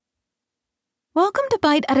Welcome to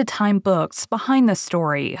Bite at a Time Books Behind the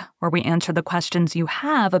Story, where we answer the questions you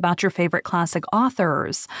have about your favorite classic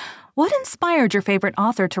authors. What inspired your favorite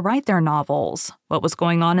author to write their novels? What was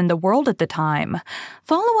going on in the world at the time?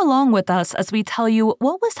 Follow along with us as we tell you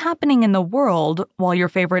what was happening in the world while your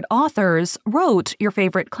favorite authors wrote your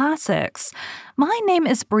favorite classics. My name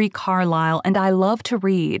is Bree Carlisle, and I love to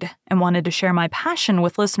read and wanted to share my passion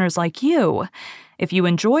with listeners like you. If you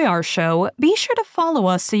enjoy our show, be sure to follow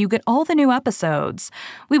us so you get all the new episodes.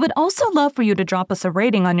 We would also love for you to drop us a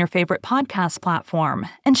rating on your favorite podcast platform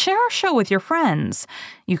and share our show with your friends.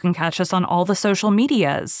 You can catch us on all the social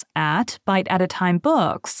medias at Bite at a Time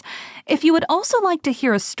Books. If you would also like to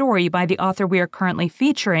hear a story by the author we are currently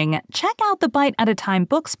featuring, check out the Bite at a Time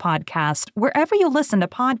Books podcast wherever you listen to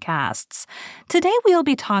podcasts. Today we'll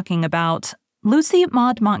be talking about Lucy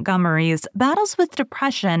Maud Montgomery's battles with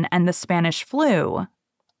depression and the Spanish flu.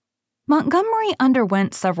 Montgomery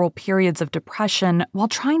underwent several periods of depression while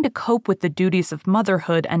trying to cope with the duties of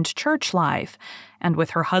motherhood and church life, and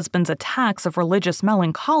with her husband's attacks of religious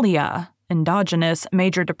melancholia, endogenous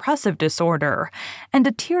major depressive disorder, and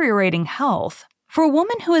deteriorating health. For a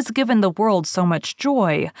woman who has given the world so much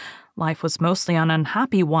joy, life was mostly an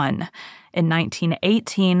unhappy one. In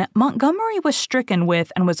 1918, Montgomery was stricken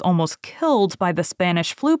with and was almost killed by the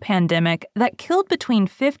Spanish flu pandemic that killed between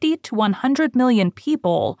 50 to 100 million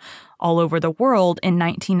people all over the world in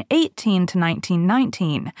 1918 to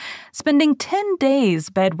 1919, spending 10 days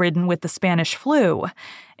bedridden with the Spanish flu.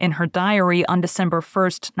 In her diary on December 1,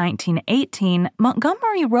 1918,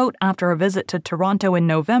 Montgomery wrote after a visit to Toronto in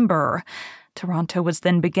November. Toronto was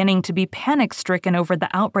then beginning to be panic-stricken over the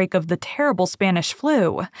outbreak of the terrible Spanish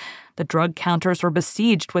flu. The drug counters were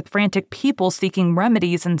besieged with frantic people seeking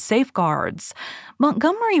remedies and safeguards.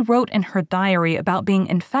 Montgomery wrote in her diary about being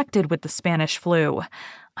infected with the Spanish flu.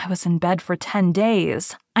 "I was in bed for 10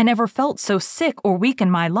 days. I never felt so sick or weak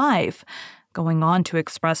in my life," going on to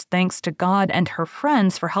express thanks to God and her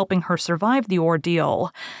friends for helping her survive the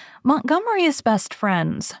ordeal. Montgomery's best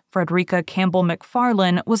friends, Frederica Campbell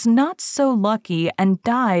McFarlane, was not so lucky and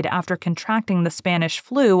died after contracting the Spanish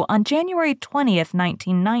flu on January 20th,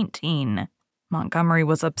 1919. Montgomery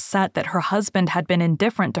was upset that her husband had been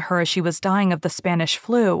indifferent to her as she was dying of the Spanish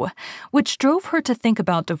flu, which drove her to think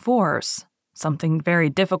about divorce. Something very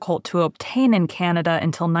difficult to obtain in Canada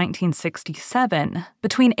until 1967.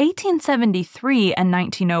 Between 1873 and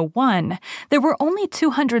 1901, there were only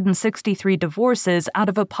 263 divorces out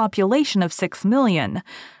of a population of 6 million.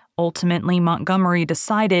 Ultimately, Montgomery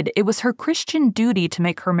decided it was her Christian duty to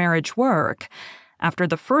make her marriage work. After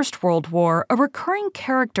the First World War, a recurring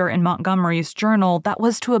character in Montgomery's journal that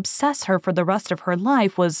was to obsess her for the rest of her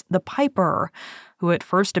life was the Piper, who at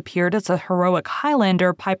first appeared as a heroic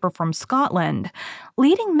Highlander piper from Scotland,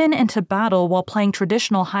 leading men into battle while playing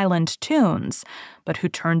traditional Highland tunes, but who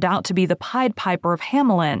turned out to be the Pied Piper of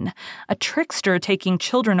Hamelin, a trickster taking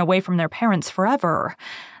children away from their parents forever.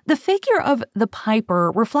 The figure of the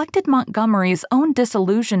Piper reflected Montgomery's own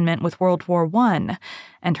disillusionment with World War I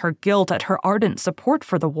and her guilt at her ardent support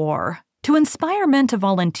for the war. To inspire men to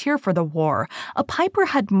volunteer for the war, a piper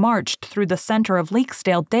had marched through the center of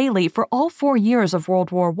Leaksdale daily for all 4 years of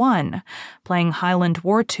World War I, playing Highland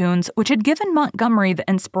war tunes which had given Montgomery the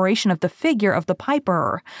inspiration of the figure of the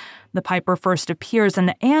piper. The piper first appears in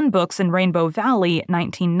the Anne books in Rainbow Valley,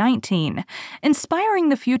 1919, inspiring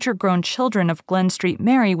the future-grown children of Glen Street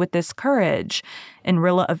Mary with this courage. In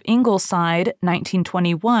Rilla of Ingleside,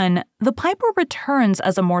 1921, the piper returns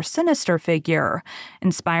as a more sinister figure,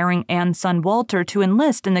 inspiring Anne's son Walter to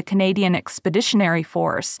enlist in the Canadian Expeditionary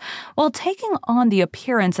Force, while taking on the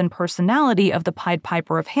appearance and personality of the Pied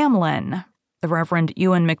Piper of Hamelin. The Reverend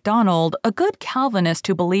Ewan MacDonald, a good Calvinist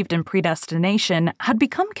who believed in predestination, had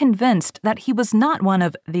become convinced that he was not one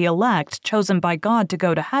of the elect chosen by God to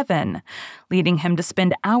go to heaven, leading him to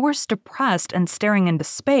spend hours depressed and staring into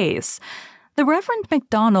space. The Reverend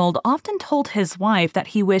MacDonald often told his wife that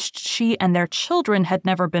he wished she and their children had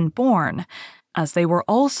never been born, as they were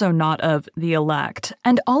also not of the elect,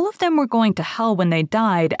 and all of them were going to hell when they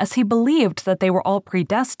died, as he believed that they were all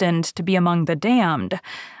predestined to be among the damned.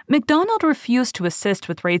 MacDonald refused to assist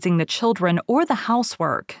with raising the children or the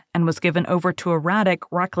housework, and was given over to erratic,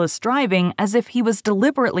 reckless driving as if he was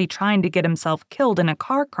deliberately trying to get himself killed in a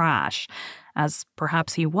car crash, as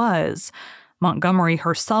perhaps he was. Montgomery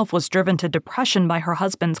herself was driven to depression by her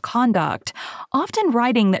husband's conduct, often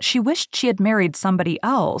writing that she wished she had married somebody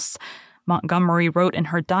else. Montgomery wrote in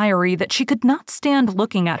her diary that she could not stand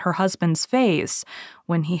looking at her husband's face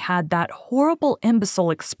when he had that horrible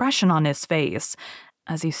imbecile expression on his face,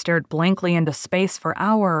 as he stared blankly into space for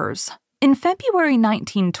hours. In February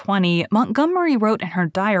 1920, Montgomery wrote in her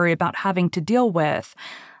diary about having to deal with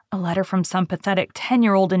a letter from some pathetic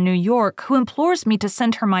 10-year-old in New York who implores me to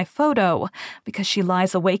send her my photo because she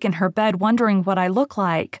lies awake in her bed wondering what I look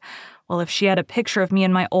like. Well, if she had a picture of me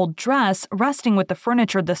in my old dress, resting with the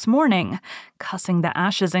furniture this morning, cussing the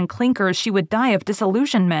ashes and clinkers, she would die of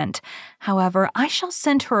disillusionment. However, I shall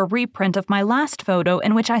send her a reprint of my last photo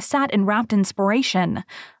in which I sat in rapt inspiration,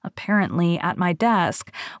 apparently at my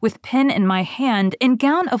desk, with pen in my hand, in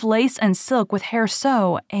gown of lace and silk with hair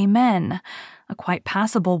so, amen. A quite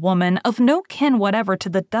passable woman, of no kin whatever to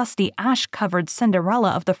the dusty, ash-covered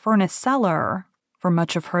Cinderella of the furnace cellar. For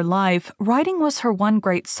much of her life, writing was her one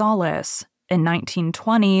great solace. In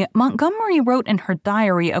 1920, Montgomery wrote in her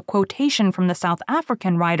diary a quotation from the South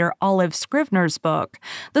African writer Olive Scrivener's book,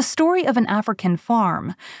 The Story of an African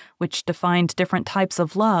Farm, which defined different types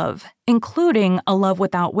of love, including a love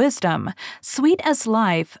without wisdom, sweet as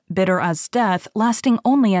life, bitter as death, lasting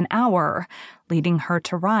only an hour, leading her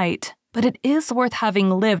to write, "But it is worth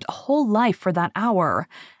having lived a whole life for that hour."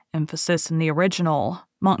 Emphasis in the original.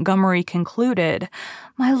 Montgomery concluded,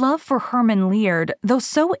 "My love for Herman Leard, though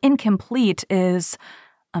so incomplete, is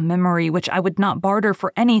a memory which I would not barter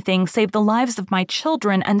for anything save the lives of my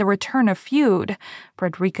children and the return of feud.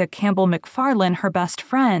 Frederica Campbell McFarlane, her best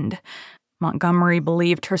friend." Montgomery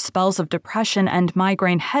believed her spells of depression and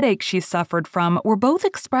migraine headache she suffered from were both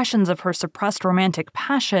expressions of her suppressed romantic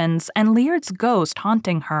passions and Leard's ghost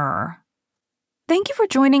haunting her. Thank you for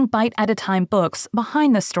joining Bite at a Time Books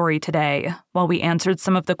Behind the Story today, while we answered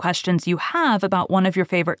some of the questions you have about one of your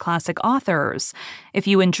favorite classic authors. If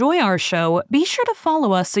you enjoy our show, be sure to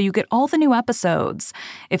follow us so you get all the new episodes.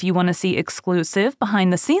 If you want to see exclusive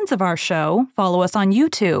behind the scenes of our show, follow us on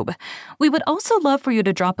YouTube. We would also love for you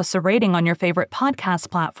to drop us a rating on your favorite podcast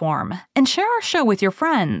platform and share our show with your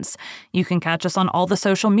friends. You can catch us on all the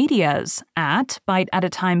social medias at Bite at a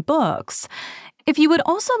Time Books. If you would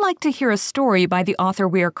also like to hear a story by the author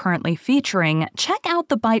we are currently featuring, check out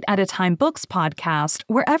the Bite at a Time Books podcast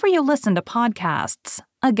wherever you listen to podcasts.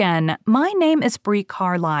 Again, my name is Bree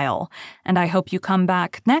Carlisle, and I hope you come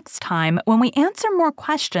back next time when we answer more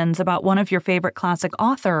questions about one of your favorite classic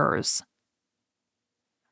authors.